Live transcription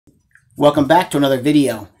Welcome back to another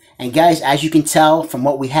video. And guys, as you can tell from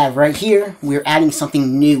what we have right here, we're adding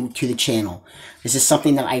something new to the channel. This is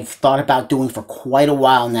something that I've thought about doing for quite a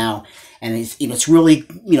while now, and it's really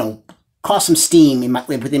caused some steam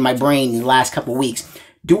within my brain in the last couple of weeks.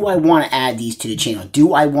 Do I want to add these to the channel?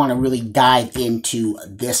 Do I want to really dive into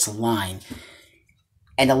this line?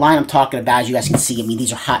 And the line I'm talking about, as you guys can see,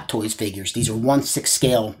 these are Hot Toys figures. These are 1/6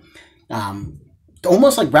 scale,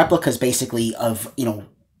 almost like replicas, basically, of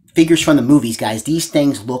figures from the movies, guys. These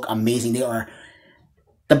things look amazing. They are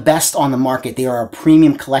the best on the market. They are a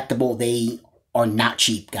premium collectible. They are not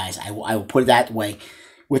cheap, guys. I will put it that way.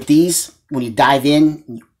 With these, when you dive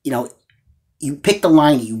in, you pick the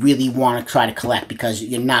line that you really want to try to collect, because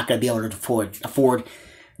you're not going to be able to afford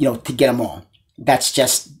to get them all. That's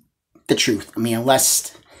just the truth.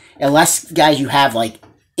 Unless guys, you have like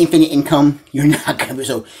infinite income, you're not going to.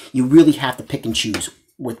 So you really have to pick and choose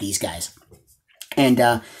with these guys. And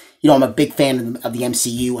I'm a big fan of the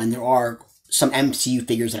MCU, and there are some MCU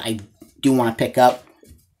figures that I do want to pick up.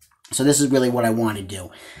 So this is really what I want to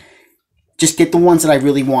do. Just get the ones that I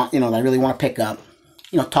really want, that I really want to pick up.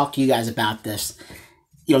 Talk to you guys about this.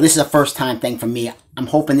 This is a first time thing for me. I'm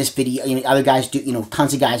hoping this video, other guys do,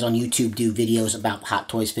 tons of guys on YouTube do videos about Hot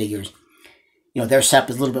Toys figures. Their setup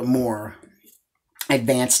is a little bit more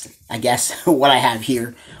advanced, I guess, what I have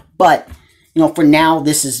here. But for now,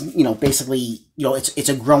 this is, basically, it's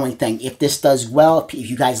a growing thing. If this does well, if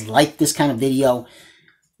you guys like this kind of video,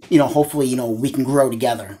 hopefully, we can grow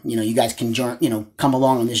together. You guys can come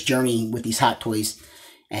along on this journey with these Hot Toys.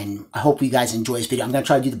 And I hope you guys enjoy this video. I'm going to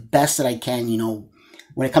try to do the best that I can.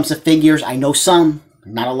 When it comes to figures, I know some,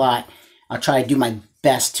 not a lot. I'll try to do my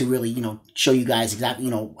best to really, show you guys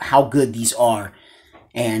exactly, how good these are.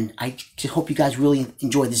 And I just hope you guys really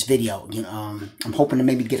enjoy this video. I'm hoping to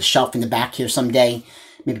maybe get a shelf in the back here someday.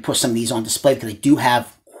 Maybe put some of these on display, because I do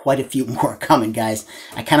have quite a few more coming, guys.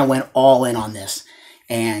 I kind of went all in on this.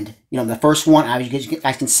 And, the first one, as you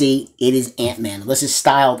guys can see, it is Ant-Man. This is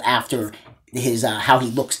styled after his how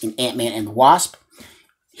he looks in Ant-Man and the Wasp.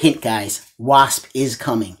 Hint, guys, Wasp is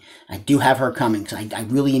coming. I do have her coming, because I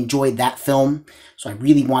really enjoyed that film. So I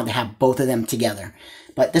really wanted to have both of them together.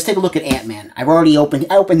 But let's take a look at Ant-Man. I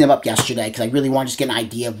opened them up yesterday, because I really wanted to just get an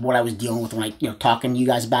idea of what I was dealing with when I, talking to you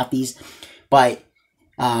guys about these. But,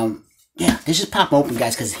 yeah, let's just pop them open,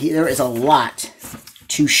 guys, because there is a lot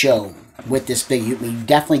to show with this figure. You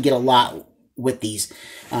definitely get a lot with these.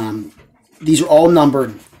 These are all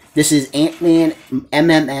numbered. This is Ant-Man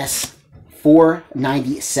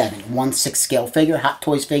MMS497, 1/6 scale figure, Hot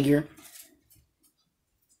Toys figure.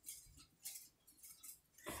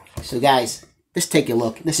 So, guys, let's take a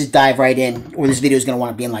look. Let's just dive right in, or this video is going to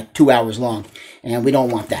want to be in like 2 hours long, and we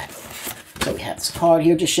don't want that. So we have this card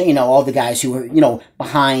here, just showing all the guys who are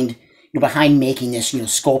behind making this,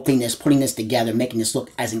 sculpting this, putting this together, making this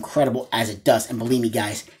look as incredible as it does. And believe me,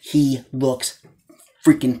 guys, he looks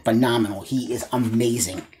freaking phenomenal. He is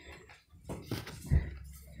amazing.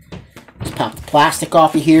 Let's pop the plastic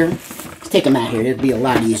off of here. Let's take them out here. It'll be a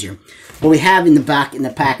lot easier. What we have in the back, in the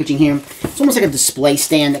packaging here, it's almost like a display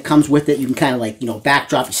stand that comes with it. You can kind of like,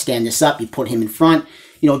 backdrop, you stand this up, you put him in front,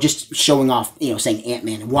 just showing off, saying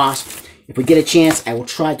Ant-Man and Wasp. If we get a chance, I will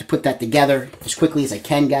try to put that together as quickly as I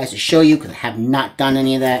can, guys, to show you, because I have not done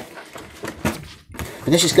any of that. But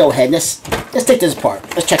let's just go ahead. Let's take this apart.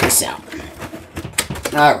 Let's check this out.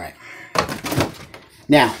 All right.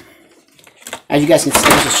 Now, as you guys can see,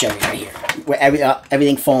 let's just show you right here, where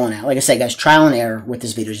everything falling out. Like I said, guys, trial and error with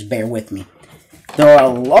this video. Just bear with me. There are a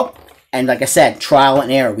lot, and like I said, trial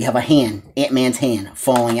and error. We have a hand, Ant-Man's hand,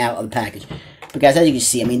 falling out of the package. But guys, as you can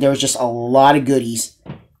see, there's just a lot of goodies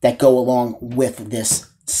that go along with this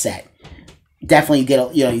set. Definitely,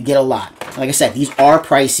 you get a lot. Like I said, these are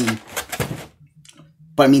pricey,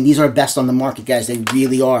 but these are best on the market, guys. They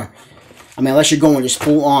really are. Unless you're going just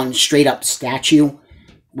full on straight up statue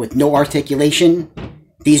with no articulation,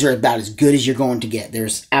 these are about as good as you're going to get.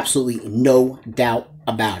 There's absolutely no doubt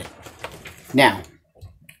about it. Now,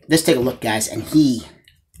 let's take a look, guys, and he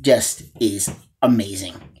just is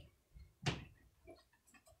amazing.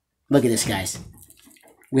 Look at this, guys.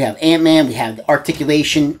 We have Ant-Man, we have the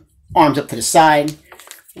articulation, arms up to the side.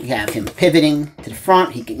 We have him pivoting to the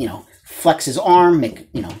front. He can, flex his arm, make,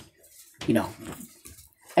 like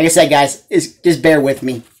I said, guys, just bear with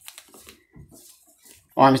me.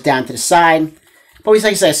 Arms down to the side. But like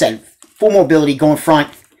I said, full mobility, going front.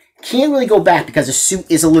 Can't really go back because the suit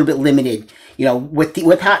is a little bit limited.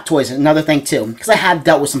 With Hot Toys, another thing too, because I have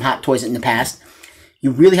dealt with some Hot Toys in the past.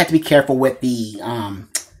 You really have to be careful with the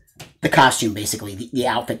costume, basically, the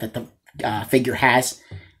outfit that the figure has.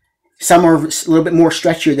 Some are a little bit more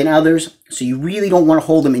stretchier than others, so you really don't want to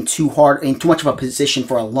hold them in too much of a position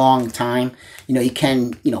for a long time. You know, you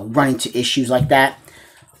can, you know, run into issues like that.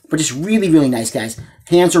 But just really, really nice, guys.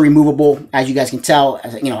 Hands are removable, as you guys can tell.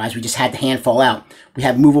 As, you know, as we just had the hand fall out, we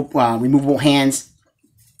have removable hands.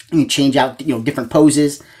 You can change out, you know, different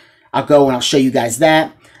poses. I'll go and I'll show you guys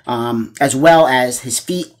that, as well as his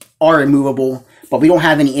feet are removable, but we don't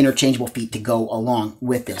have any interchangeable feet to go along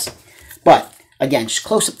with this. But again, just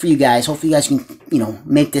close up for you guys. Hopefully you guys can, you know,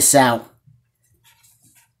 make this out.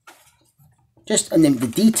 Just, and then the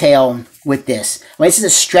detail with this. I mean, this is a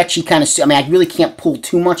stretchy kind of suit. I mean, I really can't pull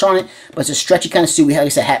too much on it, but it's a stretchy kind of suit. We have,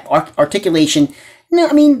 like I said, have articulation. No,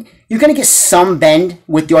 I mean, you're going to get some bend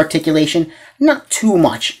with the articulation. Not too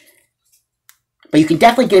much. But you can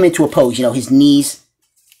definitely get him into a pose. You know, his knees.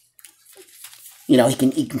 You know, he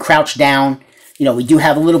can crouch down. You know, we do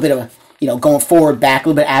have a little bit of, you know, going forward, back, a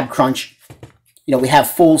little bit of ab crunch. You know, we have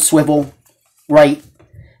full swivel, right,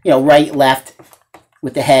 you know, right, left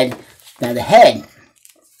with the head. Now, the head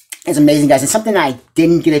is amazing, guys. It's something I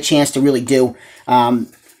didn't get a chance to really do.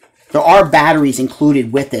 There are batteries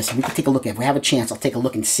included with this. We can take a look at it. If we have a chance, I'll take a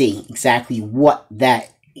look and see exactly what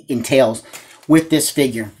that entails with this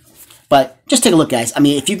figure. But just take a look, guys. I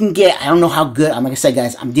mean, if you can get, I don't know how good, like I said,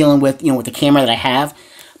 guys, I'm dealing with, you know, with the camera that I have,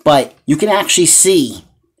 but you can actually see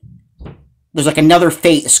there's like another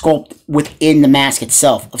fate sculpt within the mask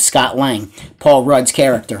itself of Scott Lang, Paul Rudd's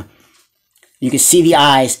character. You can see the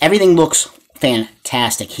eyes. Everything looks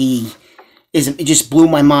fantastic. It just blew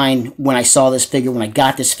my mind when I saw this figure, when I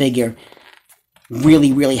got this figure.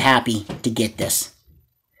 Really, really happy to get this.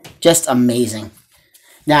 Just amazing.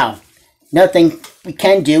 Now, another thing we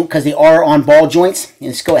can do, because they are on ball joints,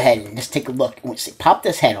 let's go ahead and just take a look. Let's pop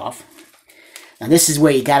this head off. Now, this is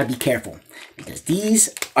where you got to be careful, because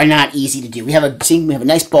these are not easy to do. We have a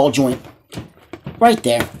nice ball joint right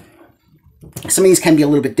there. Some of these can be a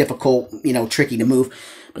little bit difficult, you know, tricky to move,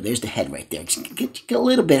 but there's the head right there. Just get a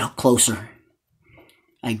little bit closer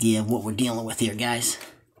idea of what we're dealing with here, guys.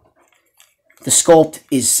 The sculpt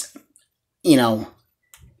is, you know,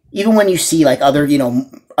 even when you see like other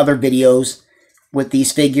videos with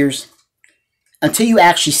these figures, until you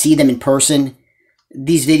actually see them in person,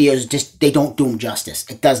 these videos just, they don't do them justice.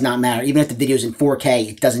 It does not matter. Even if the video's in 4K,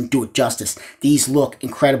 it doesn't do it justice. These look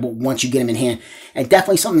incredible once you get them in hand. And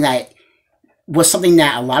definitely something that was something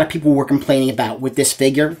that a lot of people were complaining about with this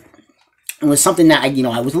figure. It was something that I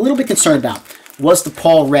was a little bit concerned about, was the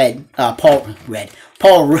Paul Rudd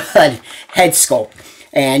head sculpt.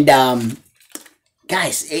 And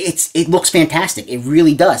guys, it looks fantastic. It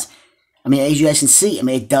really does. I mean, as you guys can see, I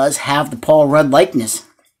mean, it does have the Paul Rudd likeness.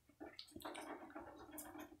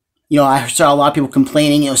 You know, I saw a lot of people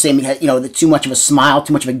complaining, saying, that too much of a smile,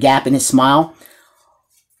 too much of a gap in his smile.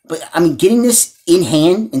 But, I mean, getting this in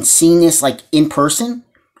hand and seeing this, like, in person,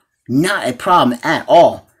 not a problem at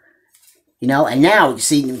all. You know, and now, you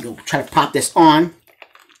see, we'll try to pop this on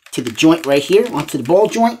to the joint right here, onto the ball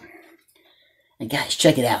joint. And, guys,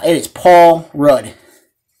 check it out. It is Paul Rudd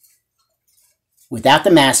without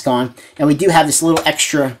the mask on. And we do have this little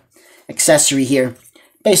extra accessory here.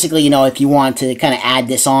 Basically, if you want to kind of add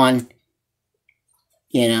this on,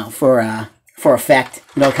 for effect,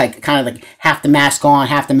 kind of like half the mask on,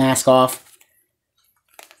 half the mask off.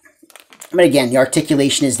 But again, the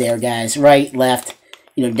articulation is there, guys. Right, left,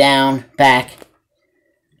 down, back.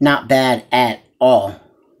 Not bad at all.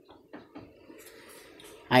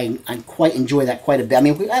 I quite enjoy that quite a bit. I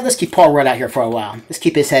mean, let's keep Paul Rudd out here for a while. Let's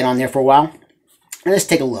keep his head on there for a while. And let's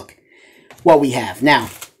take a look what we have. Now,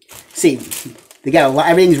 see, they got a lot,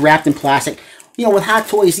 everything's wrapped in plastic. With Hot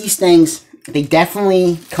Toys, these things, they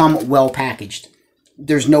definitely come well packaged.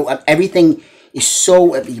 There's no, everything is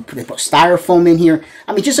so, they put styrofoam in here.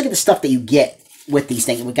 I mean, just look at the stuff that you get with these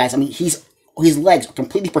things. Guys, I mean, his legs are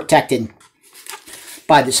completely protected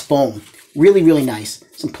by this foam. Really, really nice.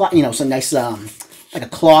 Some nice, like a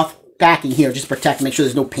cloth backing here, just to protect, make sure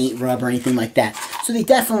there's no paint rub or anything like that. So they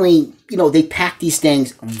definitely, they pack these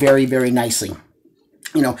things very, very nicely.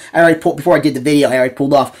 I already pulled, before I did the video, I already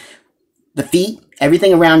pulled off the feet,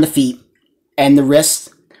 everything around the feet, and the wrists,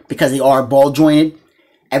 because they are ball jointed.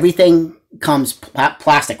 Everything comes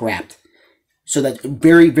plastic wrapped. So that's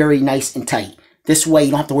very, very nice and tight. This way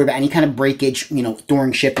you don't have to worry about any kind of breakage,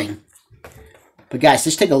 during shipping. But guys,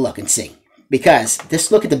 just take a look and see. Because let's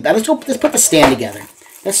put the stand together.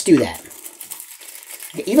 Let's do that.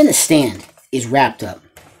 Even the stand is wrapped up.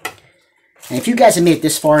 And if you guys have made it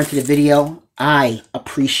this far into the video, I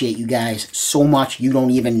appreciate you guys so much you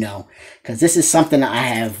don't even know. Because this is something I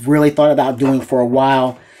have really thought about doing for a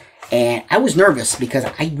while. And I was nervous because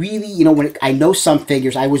I really, when I know some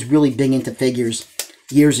figures, I was really big into figures.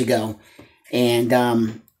 years ago. And,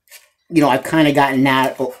 you know, I've kind of gotten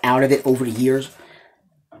out of it over the years.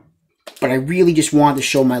 But I really just wanted to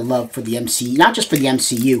show my love for the MCU. Not just for the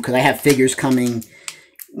MCU, because I have figures coming.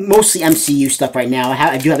 Mostly MCU stuff right now.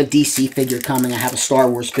 I do have a DC figure coming. I have a Star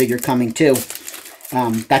Wars figure coming too.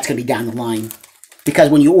 That's going to be down the line. Because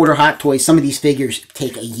when you order Hot Toys, some of these figures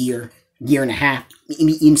take a year, year and a half,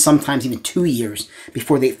 even sometimes even 2 years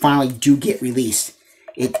before they finally do get released.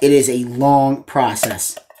 It is a long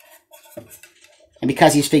process. And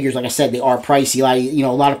because these figures, like I said, they are pricey. A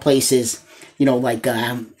lot of places, you know, like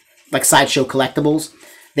Sideshow Collectibles,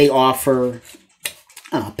 they offer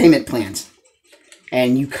payment plans.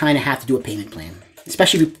 And you kind of have to do a payment plan.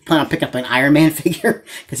 Especially if you plan on picking up an Iron Man figure.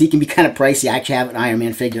 Because he can be kind of pricey. I actually have an Iron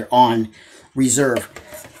Man figure on reserve.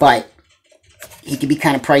 But he can be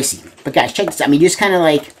kind of pricey. But guys, check this out. I mean, just kind of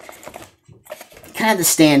like... kind of the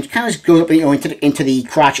stand. Kind of just goes up, you know, into the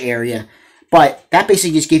crotch area. But that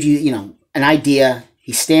basically just gives you, you know, an idea.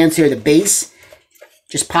 He stands here. The base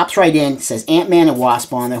just pops right in. It says Ant-Man and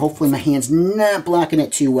Wasp on there. Hopefully my hand's not blocking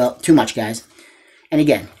it too much, guys. And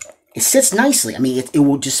again... it sits nicely. I mean, it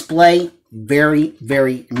will display very,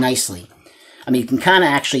 very nicely. I mean, you can kind of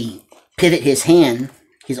actually pivot his hand,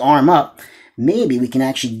 his arm up. Maybe we can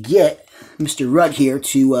actually get Mr. Rudd here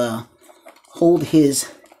to hold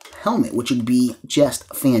his helmet, which would be just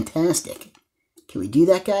fantastic. Can we do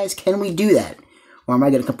that, guys? Can we do that? Or am I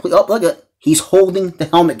going to complete... oh, look at it. He's holding the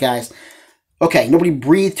helmet, guys. Okay, nobody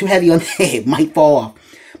breathe too heavy on it. It might fall off.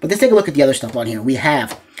 But let's take a look at the other stuff on here. We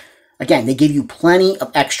have... again, they give you plenty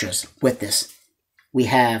of extras with this. We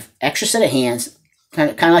have extra set of hands, kind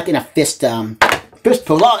of like in a fist pose.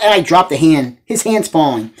 Oh, and I dropped the hand. His hand's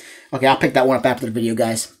falling. Okay, I'll pick that one up after the video,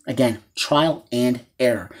 guys. Again, trial and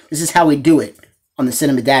error. This is how we do it on the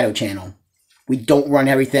Cinema Dado channel. We don't run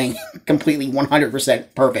everything completely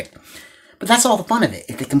 100% perfect. But that's all the fun of it.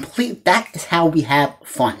 That is how we have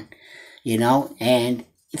fun, you know? And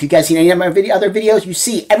if you guys seen any of my other videos, you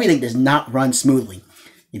see everything does not run smoothly.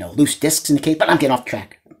 You know, loose discs in the case, but I'm getting off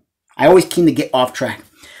track. I always keen to get off track.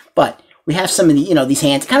 But we have some of the, you know, these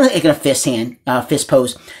hands, kind of like in a fist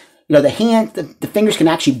pose. You know, the fingers can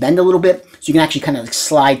actually bend a little bit, so you can actually kind of like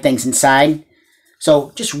slide things inside.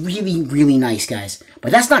 So just really, really nice, guys.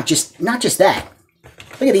 But that's not just that.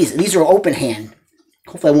 Look at these. These are open hand.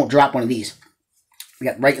 Hopefully I won't drop one of these. We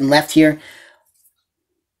got right and left here.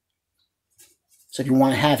 So if you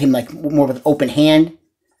want to have him like more of an open hand,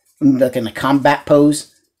 like in a combat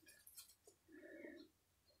pose.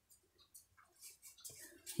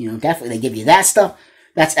 You know, definitely they give you that stuff.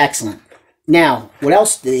 That's excellent. Now, what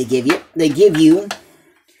else do they give you? They give you...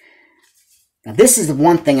 now, this is the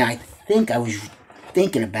one thing I think I was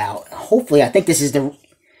thinking about. Hopefully, I think this is the...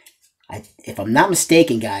 if I'm not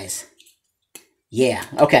mistaken, guys. Yeah,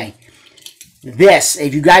 okay. This,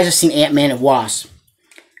 if you guys have seen Ant-Man and Wasp,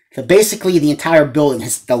 so basically the entire building,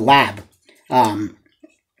 the lab,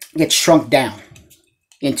 gets shrunk down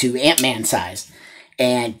into Ant-Man size.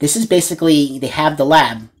 And this is basically, they have the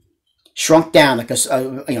lab shrunk down like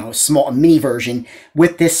a mini version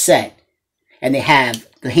with this set. And they have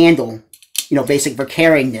the handle, you know, basically for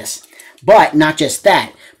carrying this. But not just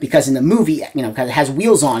that, because in the movie, you know, because it has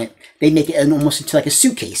wheels on it, they make it almost into like a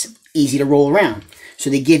suitcase, easy to roll around. So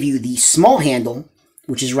they give you the small handle,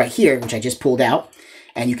 which is right here, which I just pulled out.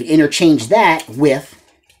 And you can interchange that with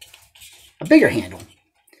a bigger handle.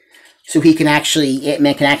 So he can actually,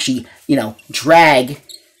 Ant-Man can actually, you know, drag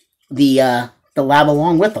the lab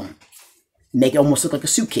along with him. Make it almost look like a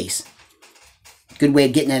suitcase. Good way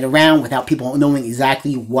of getting it around without people knowing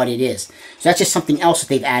exactly what it is. So that's just something else that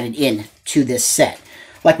they've added in to this set.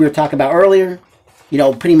 Like we were talking about earlier, you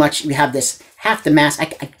know, pretty much we have this half the mass.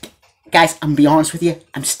 Guys, I'm going to be honest with you.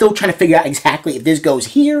 I'm still trying to figure out exactly if this goes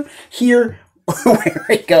here, or where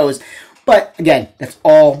it goes. But again, that's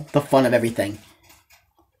all the fun of everything.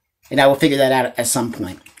 And I will figure that out at some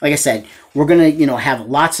point. Like I said, we're going to, you know, have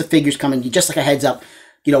lots of figures coming. Just like a heads up,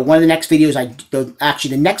 you know, one of the next videos,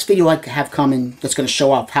 the next video I have coming that's going to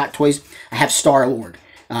show off Hot Toys, I have Star-Lord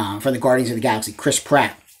from the Guardians of the Galaxy, Chris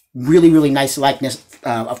Pratt. Really, really nice likeness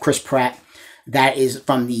of Chris Pratt. That is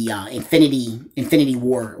from the Infinity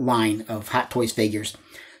War line of Hot Toys figures.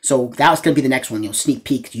 So that was going to be the next one, you know, sneak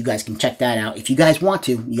peek. You guys can check that out. If you guys want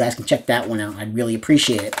to, you guys can check that one out. I'd really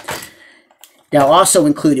appreciate it. Now, also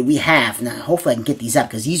included, we have, now hopefully I can get these up,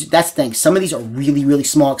 because that's the thing, some of these are really, really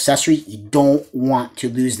small accessories. You don't want to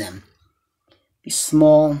lose them. These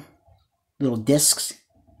small little discs.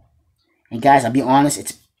 And guys, I'll be honest,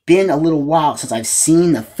 it's been a little while since I've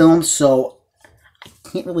seen the film, so I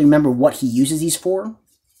can't really remember what he uses these for.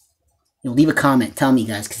 leave a comment. Tell me,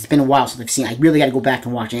 guys, because it's been a while since I've seen. I really got to go back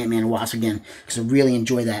and watch Ant-Man and Wasp again because I really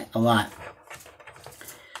enjoy that a lot.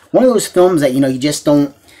 One of those films that you just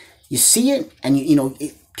don't. You see it and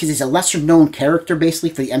because it's a lesser known character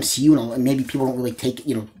basically for the MCU, and maybe people don't really take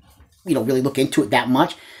really look into it that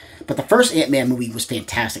much. But the first Ant-Man movie was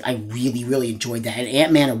fantastic. I really, really enjoyed that. And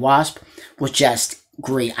Ant-Man and Wasp was just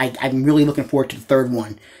great. I'm really looking forward to the third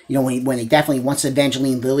one. When they definitely, once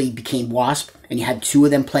Evangeline Lilly became Wasp, and you had two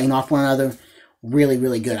of them playing off one another, really,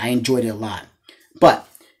 really good. I enjoyed it a lot. But,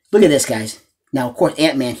 look at this, guys. Now, of course,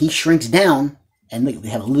 Ant-Man, he shrinks down, and look, we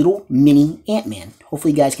have a little mini Ant-Man.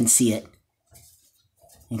 Hopefully you guys can see it.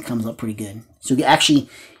 It comes up pretty good. So, actually,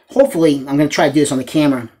 hopefully, I'm going to try to do this on the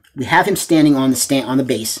camera. We have him standing on the stand, on the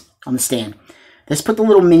base. On the stand. Let's put the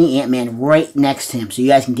little mini Ant-Man right next to him so you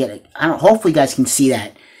guys can get it. Hopefully you guys can see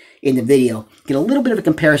that in the video. Get a little bit of a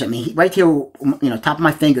comparison. I mean, right here, top of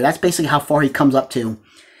my finger, that's basically how far he comes up to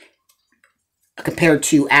compared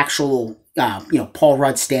to actual, Paul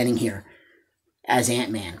Rudd standing here as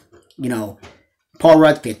Ant-Man. Paul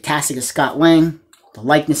Rudd, fantastic as Scott Lang. The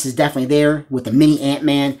likeness is definitely there with the mini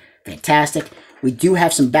Ant-Man. Fantastic. We do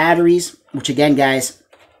have some batteries, which again, guys,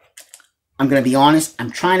 I'm going to be honest, I'm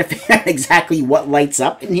trying to figure out exactly what lights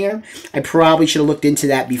up in here. I probably should have looked into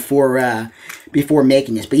that before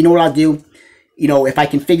making this. But you know what I'll do? If I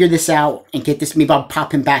can figure this out and get this, maybe I'll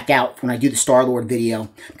pop him back out when I do the Star-Lord video.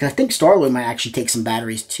 Because I think Star-Lord might actually take some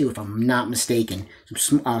batteries too, if I'm not mistaken.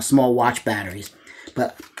 Some small watch batteries.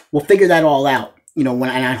 But we'll figure that all out.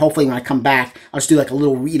 Hopefully when I come back, I'll just do like a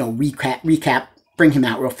little, recap, bring him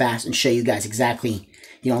out real fast and show you guys exactly.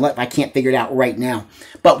 I can't figure it out right now.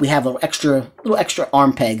 But we have little extra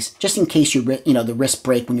arm pegs, just in case the wrists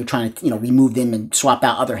break when you're trying to, remove them and swap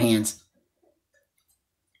out other hands.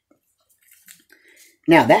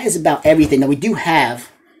 Now, that is about everything. Now, we do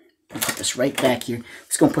have, I'll put this right back here.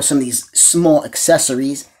 Let's go and put some of these small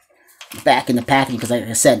accessories back in the packaging, because like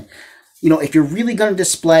I said, if you're really going to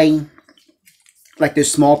display, like,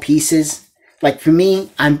 those small pieces, like, for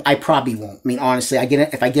me, I probably won't. I mean, honestly,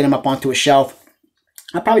 if I get him up onto a shelf,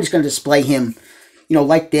 I'm probably just going to display him,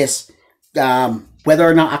 like this. Whether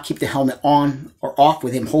or not I'll keep the helmet on or off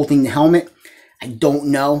with him holding the helmet, I don't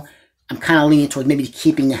know. I'm kind of leaning towards maybe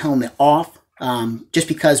keeping the helmet off. Just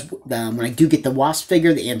because when I do get the Wasp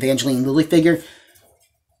figure, the Evangeline Lilly figure,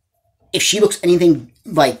 if she looks anything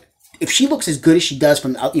like, if she looks as good as she does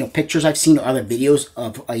from pictures I've seen or other videos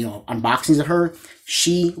of unboxings of her,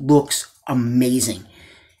 she looks amazing.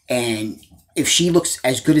 And if she looks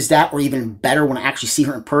as good as that, or even better when I actually see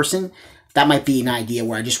her in person, that might be an idea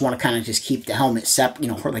where I just want to kind of just keep the helmet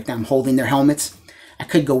like them holding their helmets. I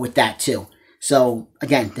could go with that too. So,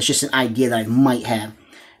 again, that's just an idea that I might have.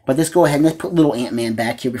 But let's go ahead and let's put little Ant-Man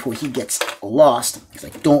back here before he gets lost, because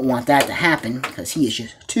I don't want that to happen, because he is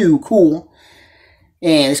just too cool.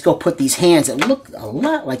 And let's go put these hands that look a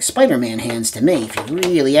lot like Spider-Man hands to me, if you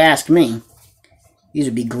really ask me. These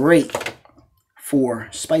would be great for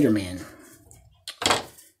Spider-Man.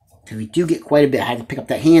 So we do get quite a bit. I had to pick up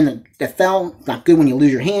that hand that fell. Not good when you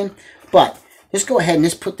lose your hand. But let's go ahead and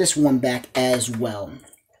let's put this one back as well.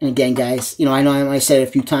 And again, guys, I know I said it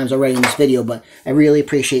a few times already in this video, but I really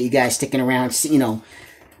appreciate you guys sticking around.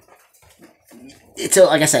 It's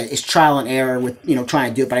like I said, it's trial and error with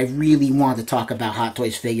trying to do it. But I really wanted to talk about Hot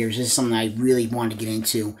Toys figures. This is something I really wanted to get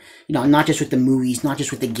into. Not just with the movies, not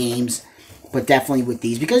just with the games, but definitely with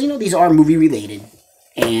these, because these are movie related,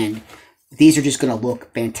 and these are just going to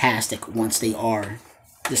look fantastic once they are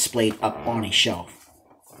displayed up on a shelf.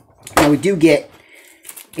 Now, we do get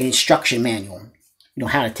an instruction manual.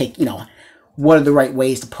 How to take, what are the right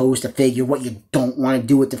ways to pose the figure, what you don't want to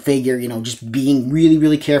do with the figure, just being really,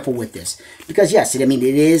 really careful with this. Because, yes, it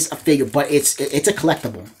is a figure, but it's a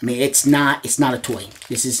collectible. I mean, it's not a toy.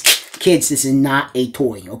 This is, kids, this is not a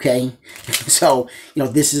toy, okay? So,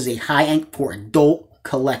 this is a high-end for adult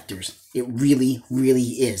collectors. It really, really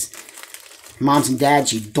is. Moms and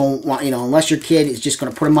dads, you don't want, unless your kid is just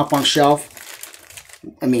going to put them up on a shelf.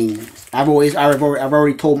 I mean, I've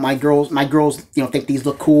already told my girls, think these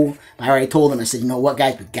look cool. I already told them, I said, you know what,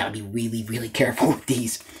 guys, we've got to be really, really careful with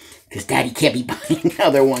these, because Daddy can't be buying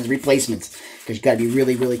other ones, replacements, because you got to be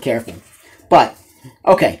really, really careful. But,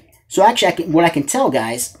 okay, so actually, what I can tell,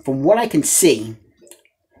 guys, from what I can see,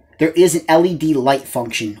 there is an LED light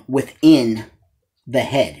function within the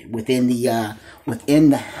head, within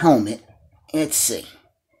the helmet. Let's see.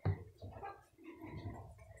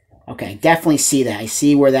 Okay, definitely see that. I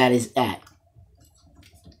see where that is at.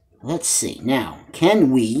 Let's see. Now,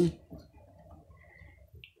 can we...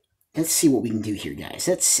 Let's see what we can do here, guys.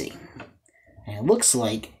 Let's see. And it looks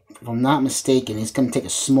like, if I'm not mistaken, it's going to take a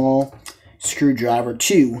small screwdriver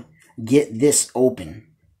to get this open.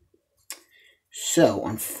 So,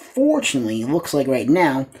 unfortunately, it looks like right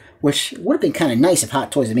now, which would have been kind of nice if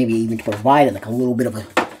Hot Toys had maybe even provided like a little bit of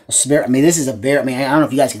a spare. I mean, this is a very, I mean, I don't know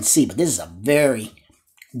if you guys can see, but this is a very,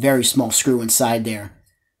 very small screw inside there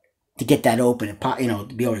to get that open and pop,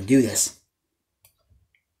 to be able to do this.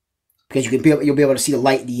 Because you'll be able to see the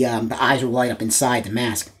light, the eyes will light up inside the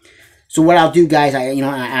mask. So what I'll do, guys,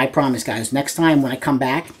 I promise, guys, next time when I come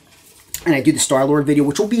back and I do the Star-Lord video,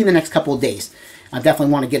 which will be in the next couple of days, I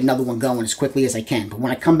definitely want to get another one going as quickly as I can. But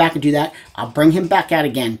when I come back and do that, I'll bring him back out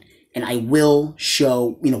again, and I will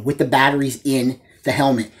show, with the batteries in the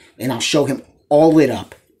helmet, and I'll show him all lit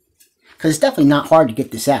up. Because it's definitely not hard to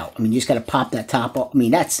get this out. I mean, you just got to pop that top off. I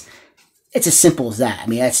mean, it's as simple as that. I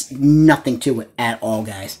mean, that's nothing to it at all,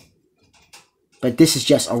 guys. But this is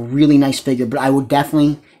just a really nice figure. But I will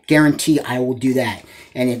definitely guarantee I will do that.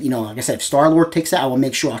 And if, like I said, if Star-Lord takes it, I will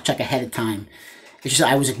make sure I'll check ahead of time. It's just,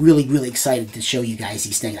 I was really, really excited to show you guys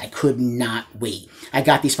these things. I could not wait. I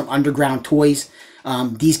got these from Underground Toys.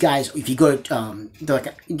 These guys, if you go to,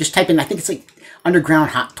 just type in, I think it's like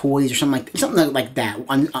Underground Hot Toys or something like that.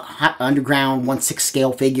 Underground 1/6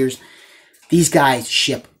 scale figures. These guys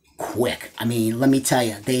ship quick. I mean, let me tell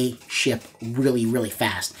you, they ship really, really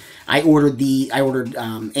fast. I ordered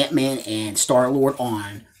Ant-Man and Star-Lord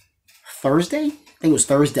on Thursday. I think it was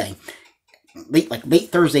Thursday.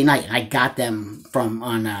 Late Thursday night, and I got them from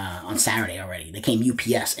on Saturday already. They came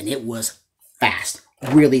UPS, and it was fast,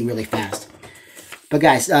 really, really fast. But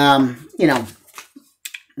guys,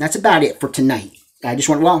 that's about it for tonight. I just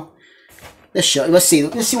want let's see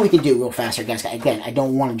what we can do real fast here, guys. Again, I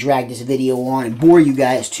don't want to drag this video on and bore you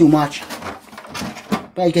guys too much.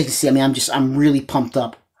 But you guys can see, I mean, I'm really pumped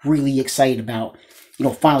up, really excited about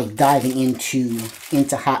finally diving into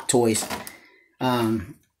Hot Toys.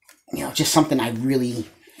 Just something I really,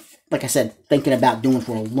 like I said, thinking about doing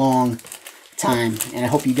for a long time. And I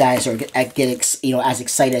hope you guys are as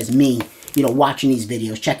excited as me, watching these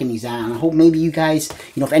videos, checking these out. And I hope maybe you guys,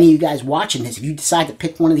 if any of you guys watching this, if you decide to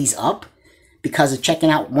pick one of these up because of checking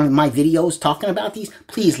out one of my videos talking about these,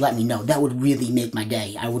 please let me know. That would really make my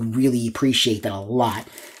day. I would really appreciate that a lot.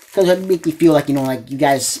 Because it would make me feel like, like you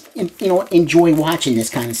guys, enjoy watching this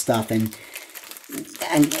kind of stuff. And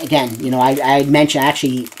again, I mentioned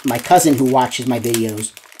actually my cousin who watches my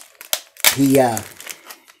videos.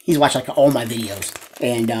 He's watched like all my videos,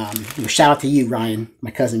 and shout out to you, Ryan,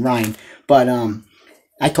 my cousin Ryan. But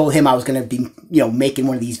I told him I was gonna be making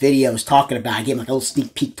one of these videos talking about. I gave him like a little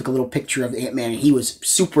sneak peek, took a little picture of Ant-Man, and he was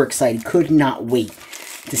super excited, could not wait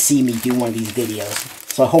to see me do one of these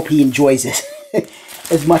videos. So I hope he enjoys it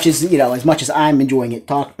as much as I'm enjoying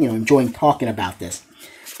it. Enjoying talking about this,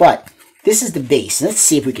 but. This is the base. Let's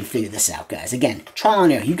see if we can figure this out, guys. Again, trial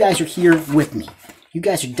and error. You guys are here with me. You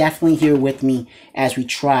guys are definitely here with me as we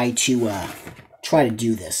try to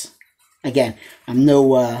do this. Again, I'm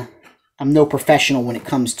no professional when it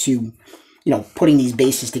comes to putting these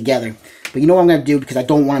bases together. But you know what I'm going to do, because I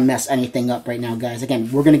don't want to mess anything up right now, guys.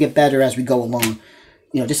 Again, we're going to get better as we go along.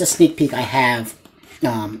 Just a sneak peek I have.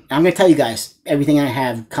 I'm going to tell you guys everything I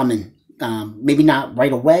have coming. Maybe not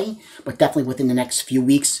right away, but definitely within the next few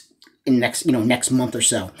weeks. In the next month or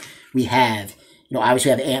so, we have, obviously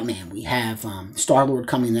we have Ant-Man, we have Star-Lord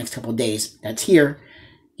coming in the next couple of days. That's here,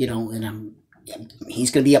 and he's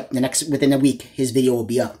gonna be up within a week. His video will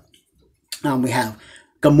be up. We have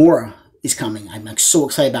Gamora is coming. I'm so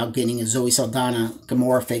excited about getting a Zoe Saldana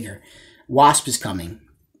Gamora figure. Wasp is coming.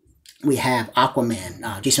 We have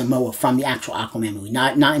Aquaman, Jason Momoa from the actual Aquaman movie,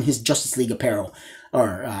 not in his Justice League apparel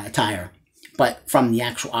or attire, but from the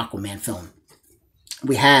actual Aquaman film.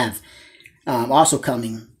 We have also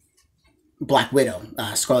coming Black Widow,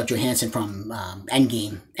 Scarlett Johansson from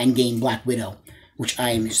Endgame Black Widow, which I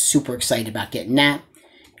am super excited about getting that.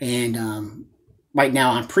 And right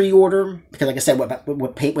now on pre-order, because like I said,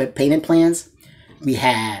 with payment plans, I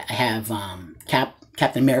have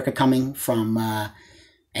Captain America coming from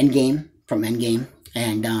Endgame,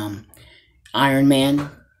 and Iron Man,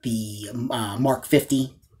 the Mark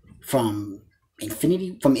 50 from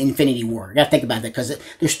Infinity War. I gotta think about that, because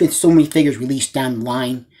there's been so many figures released down the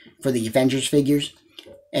line for the Avengers figures,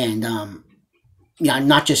 and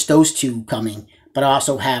not just those two coming, but I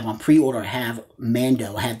also have on pre-order. I have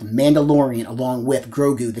Mando. I have the Mandalorian along with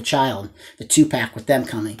Grogu the Child, the 2-pack with them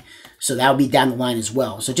coming. So that'll be down the line as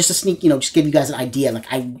well. So just a sneak, just give you guys an idea.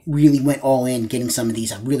 Like, I really went all in getting some of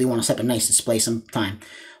these. I really want to set up a nice display sometime.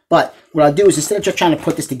 But what I'll do is, instead of just trying to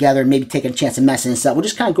put this together and maybe taking a chance of messing this up, we'll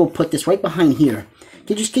just kind of go put this right behind here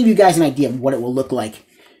to just give you guys an idea of what it will look like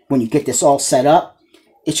when you get this all set up.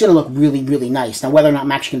 It's going to look really, really nice. Now, whether or not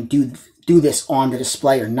I'm actually going to do this on the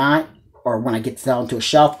display or not, or when I get to down to a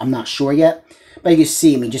shelf. I'm not sure yet. But you can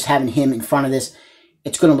see, I mean, just having him in front of this,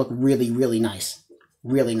 it's going to look really, really nice.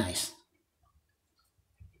 Really nice.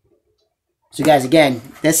 So guys, again,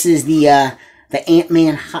 this is the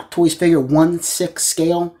Ant-Man Hot Toys figure 1/6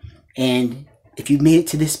 scale. And if you made it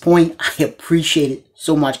to this point, I appreciate it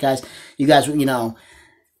so much, guys. You guys, you know,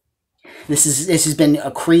 this has been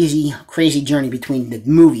a crazy journey between the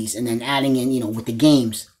movies and then adding in, you know, with the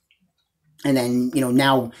games. And then, you know,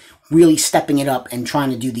 now really stepping it up and trying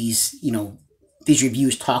to do these, you know, these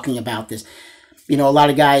reviews talking about this. You know, a lot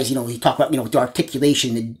of guys, you know, we talk about, you know, the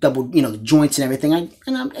articulation, the double, you know, the joints and everything.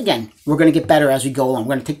 Again, we're going to get better as we go along.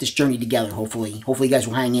 We're going to take this journey together, hopefully. Hopefully you guys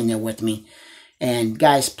will hang in there with me. And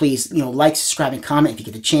guys, please, you know, like, subscribe, and comment if you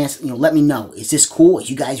get the chance. You know, let me know. Is this cool? Is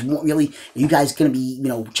you guys are you guys going to be, you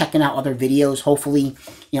know, checking out other videos? Hopefully,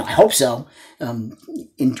 you know, I hope so.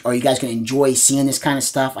 Are you guys going to enjoy seeing this kind of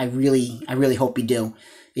stuff? I really hope you do.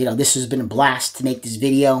 You know, this has been a blast to make this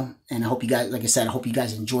video, and I hope you guys, like I said, I hope you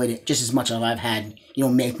guys enjoyed it just as much as I've had, you know,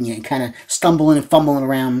 making it and kind of stumbling and fumbling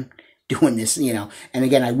around doing this, you know. And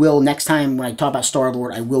again, I will, next time when I talk about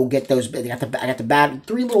Star-Lord, I will get those. I got the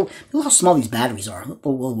battery, look how small these batteries are,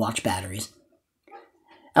 little watch batteries.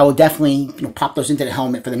 I will definitely, you know, pop those into the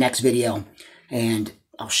helmet for the next video, and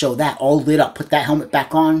I'll show that all lit up. Put that helmet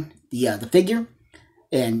back on the figure,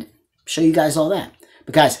 and show you guys all that.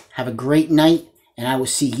 But guys, have a great night. And I will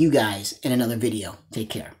see you guys in another video. Take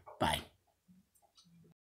care. Bye.